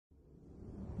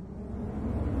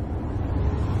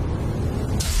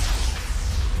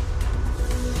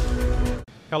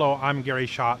Hello, I'm Gary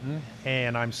Schotten,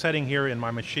 and I'm sitting here in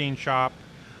my machine shop.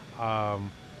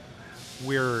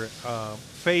 We're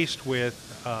faced with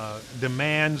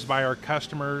demands by our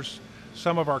customers.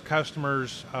 Some of our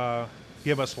customers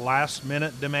give us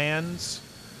last-minute demands.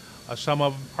 Some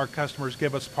of our customers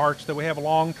give us parts that we have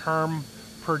long-term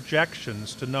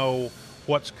projections to know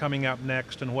what's coming up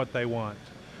next and what they want.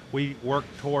 We work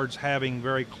towards having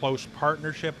very close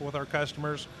partnership with our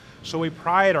customers, so we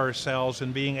pride ourselves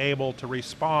in being able to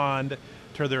respond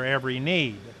to their every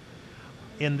need.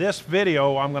 In this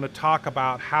video, I'm going to talk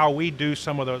about how we do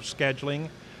some of those scheduling,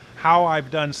 how I've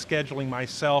done scheduling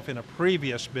myself in a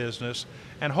previous business,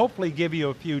 and hopefully give you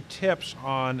a few tips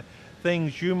on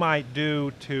things you might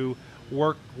do to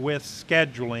work with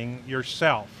scheduling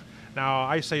yourself. Now,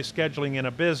 I say scheduling in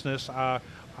a business.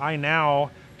 I now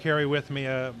carry with me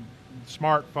a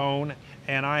smartphone,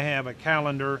 and I have a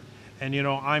calendar, and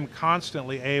I'm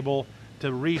constantly able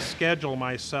to reschedule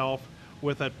myself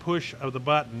with a push of the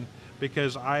button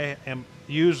because I am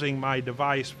using my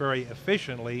device very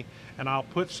efficiently, and I'll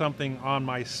put something on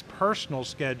my personal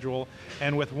schedule,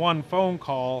 and with one phone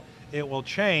call it will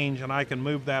change and I can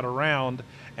move that around,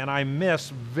 and I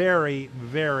miss very,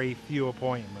 very few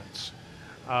appointments.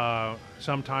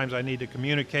 Sometimes I need to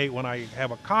communicate when I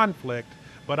have a conflict,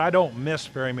 but I don't miss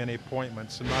very many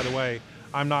appointments. And by the way,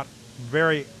 I'm not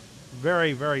very,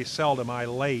 very seldom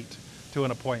late to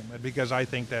an appointment because I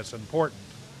think that's important.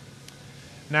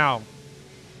 Now,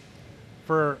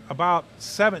 for about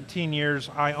 17 years,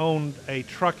 I owned a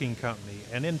trucking company,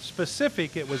 and in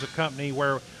specific, it was a company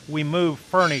where we moved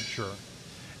furniture.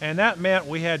 And that meant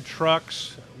we had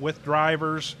trucks with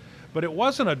drivers, but it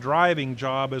wasn't a driving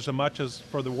job as much as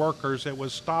for the workers. It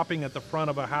was stopping at the front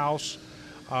of a house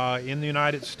in the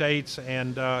United States,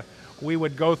 and we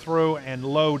would go through and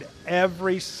load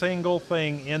every single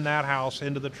thing in that house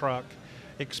into the truck,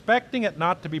 expecting it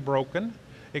not to be broken,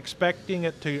 expecting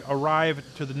it to arrive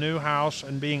to the new house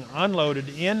and being unloaded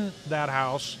in that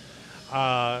house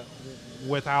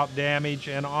without damage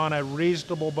and on a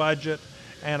reasonable budget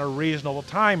and a reasonable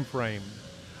time frame.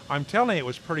 I'm telling you, it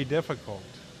was pretty difficult.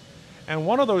 And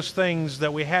one of those things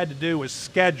that we had to do was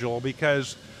schedule,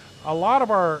 because a lot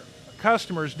of our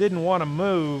customers didn't want to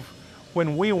move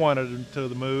when we wanted them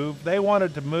to move. They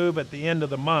wanted to move at the end of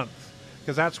the month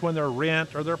because that's when their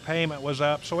rent or their payment was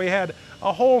up. So we had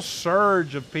a whole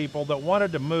surge of people that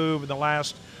wanted to move in the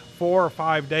last 4 or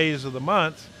 5 days of the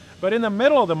month. But in the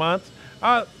middle of the month,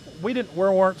 we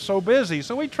weren't so busy.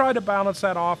 So we tried to balance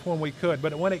that off when we could.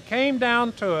 But when it came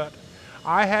down to it,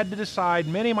 I had to decide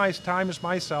many times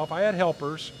myself, I had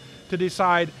helpers, to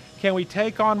decide, can we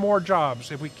take on more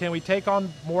jobs? Can we take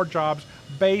on more jobs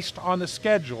based on the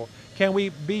schedule? Can we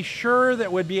be sure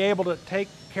that we'd be able to take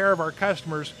care of our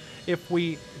customers? If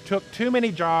we took too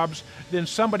many jobs, then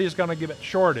somebody's going to get it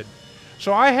shorted.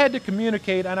 So I had to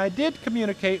communicate, and I did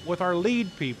communicate with our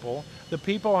lead people, the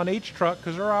people on each truck,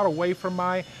 because they're out away from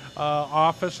my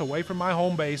office, away from my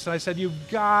home base. And I said, you've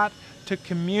got to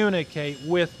communicate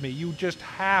with me. You just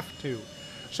have to.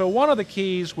 So one of the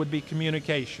keys would be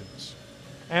communications.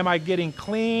 Am I getting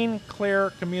clean,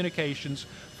 clear communications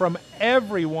from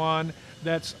everyone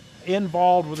that's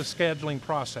involved with the scheduling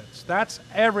process? That's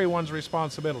everyone's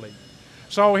responsibility.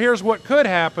 So here's what could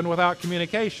happen without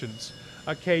communications.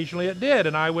 Occasionally it did,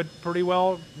 and I would pretty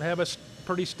well have a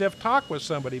pretty stiff talk with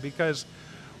somebody, because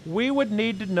we would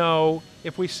need to know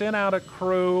if we sent out a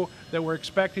crew that we're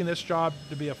expecting this job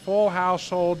to be a full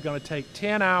household, going to take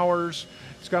 10 hours,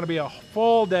 it's going to be a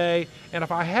full day, and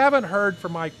if I haven't heard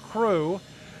from my crew,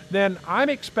 then I'm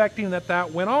expecting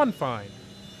that went on fine.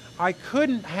 I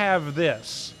couldn't have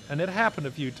this, and it happened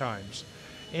a few times.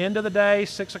 End of the day,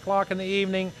 6 o'clock in the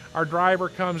evening, our driver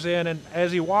comes in, and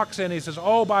as he walks in, he says,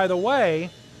 oh, by the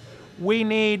way, we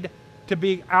need to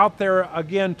be out there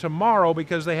again tomorrow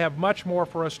because they have much more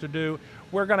for us to do.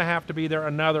 We're going to have to be there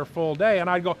another full day. And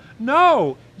I'd go,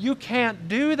 no, you can't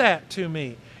do that to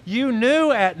me. You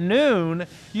knew at noon,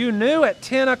 you knew at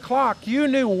 10 o'clock, you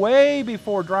knew way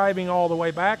before driving all the way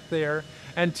back there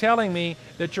and telling me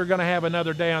that you're going to have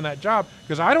another day on that job,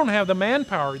 because I don't have the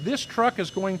manpower. This truck is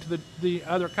going to the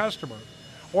other customer.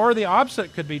 Or the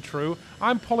opposite could be true.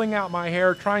 I'm pulling out my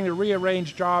hair, trying to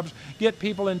rearrange jobs, get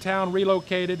people in town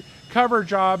relocated, cover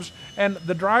jobs, and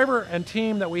the driver and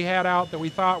team that we had out that we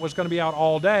thought was going to be out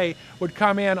all day would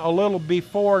come in a little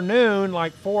before noon,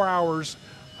 like 4 hours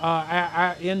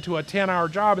into a 10-hour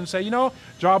job, and say,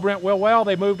 job went well,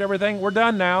 they moved everything, we're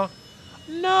done now.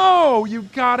 No, you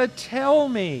gotta tell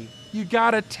me. You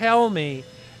gotta tell me,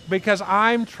 because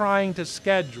I'm trying to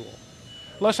schedule.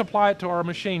 Let's apply it to our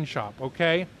machine shop,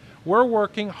 okay? we're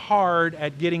working hard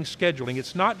at getting scheduling.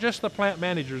 It's not just the plant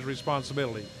manager's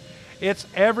responsibility. It's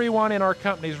everyone in our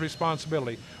company's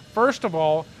responsibility. First of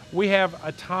all, we have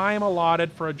a time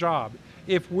allotted for a job.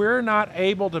 If we're not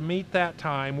able to meet that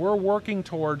time, we're working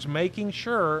towards making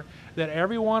sure that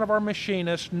every one of our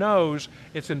machinists knows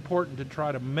it's important to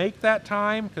try to make that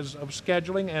time because of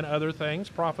scheduling and other things,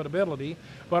 profitability,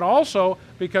 but also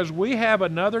because we have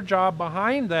another job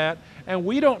behind that and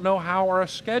we don't know how our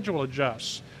schedule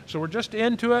adjusts. So we're just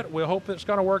into it. We hope it's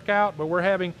going to work out, but we're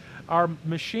having our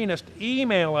machinist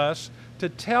email us to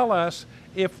tell us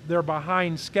if they're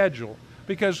behind schedule,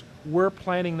 because we're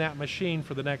planning that machine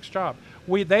for the next job.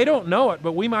 They don't know it,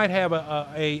 but we might have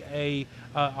a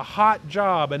hot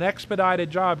job, an expedited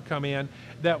job come in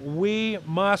that we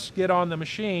must get on the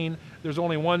machine. There's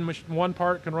only one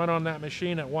part can run on that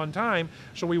machine at one time,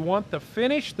 so we want to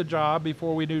finish the job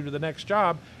before we do to the next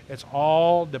job. It's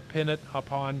all dependent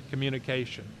upon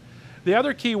communication. The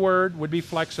other key word would be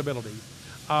flexibility.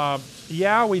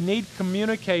 Yeah, we need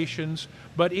communications,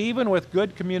 but even with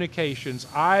good communications,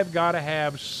 I've got to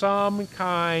have some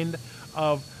kind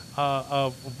of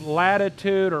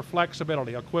latitude or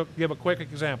flexibility. I'll give a quick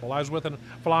example. I was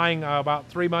flying about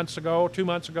 2 months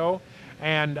ago,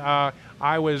 and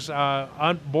I was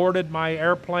boarded my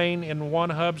airplane in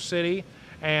one hub city,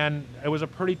 and it was a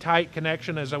pretty tight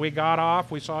connection. As we got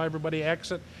off, we saw everybody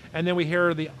exit, and then we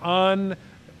hear the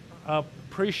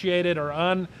unappreciated or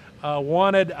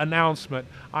unwanted announcement.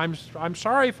 I'm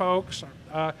sorry, folks.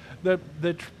 The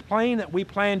plane that we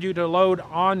planned you to load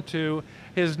onto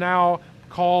is now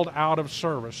called out of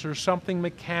service. There's something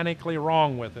mechanically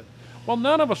wrong with it. Well,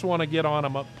 none of us want to get on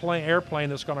an airplane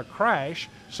that's going to crash,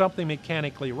 something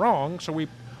mechanically wrong, so we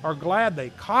are glad they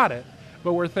caught it,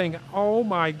 but we're thinking, oh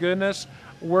my goodness,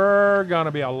 we're going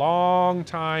to be a long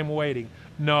time waiting.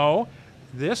 No,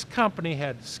 this company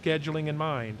had scheduling in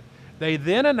mind. They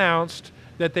then announced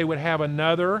that they would have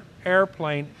another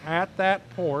airplane at that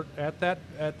port, at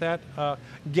that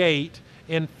gate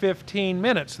in 15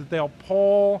 minutes, that they'll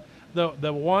pull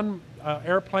the one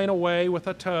airplane away with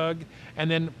a tug and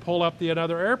then pull up the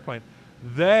other airplane.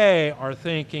 They are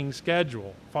thinking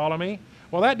schedule. Follow me?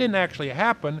 Well, that didn't actually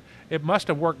happen. It must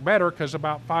have worked better because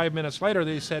about 5 minutes later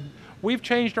they said, we've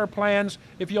changed our plans.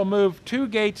 If you'll move 2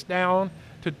 gates down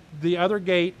to the other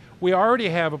gate, we already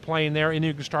have a plane there and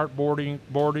you can start boarding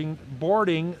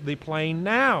the plane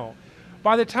now.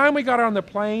 By the time we got on the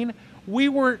plane,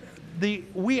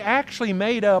 we actually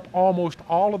made up almost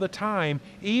all of the time,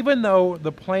 even though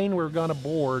the plane we were going to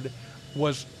board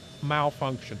was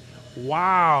malfunctioned.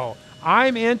 Wow,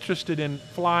 I'm interested in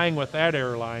flying with that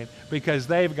airline because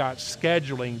they've got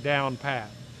scheduling down pat.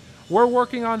 We're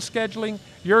working on scheduling.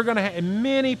 You're going to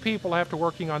many people have to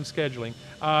working on scheduling.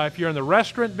 If you're in the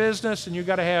restaurant business and you've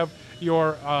got to have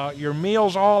your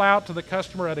meals all out to the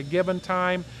customer at a given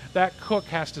time, that cook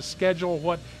has to schedule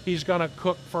what he's going to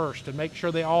cook first and make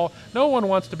sure no one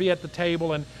wants to be at the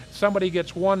table and somebody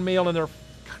gets one meal and they're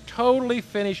totally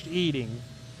finished eating,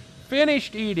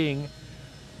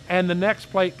 and the next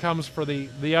plate comes for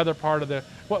the other part of the,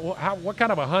 what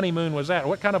kind of a honeymoon was that?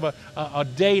 What kind of a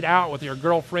date out with your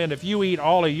girlfriend if you eat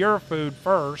all of your food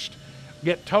first,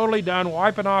 get totally done,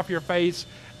 wiping off your face,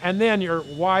 and then your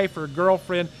wife or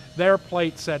girlfriend, their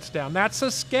plate sets down. That's a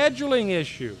scheduling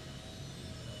issue.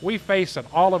 We face it.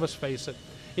 All of us face it.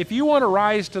 If you want to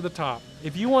rise to the top,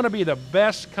 if you want to be the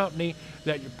best company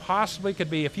that you possibly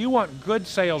could be, if you want good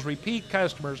sales, repeat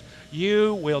customers,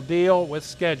 you will deal with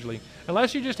scheduling.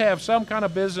 Unless you just have some kind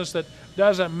of business that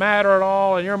doesn't matter at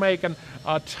all and you're making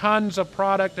tons of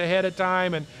product ahead of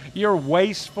time and you're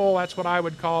wasteful, that's what I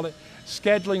would call it,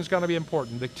 scheduling is going to be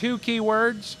important. The 2 key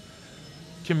words,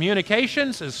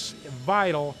 communications is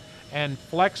vital, and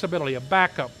flexibility, a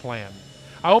backup plan.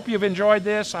 I hope you've enjoyed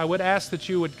this. I would ask that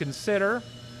you would consider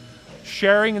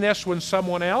sharing this with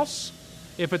someone else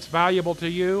if it's valuable to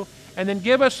you, and then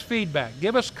give us feedback,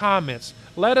 give us comments,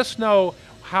 let us know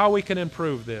how we can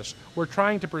improve this. We're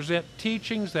trying to present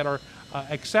teachings that are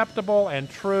acceptable and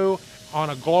true on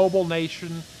a global nature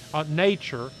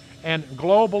and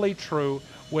globally true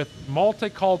with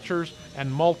multicultures and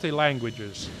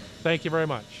multi-languages. Thank you very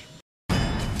much.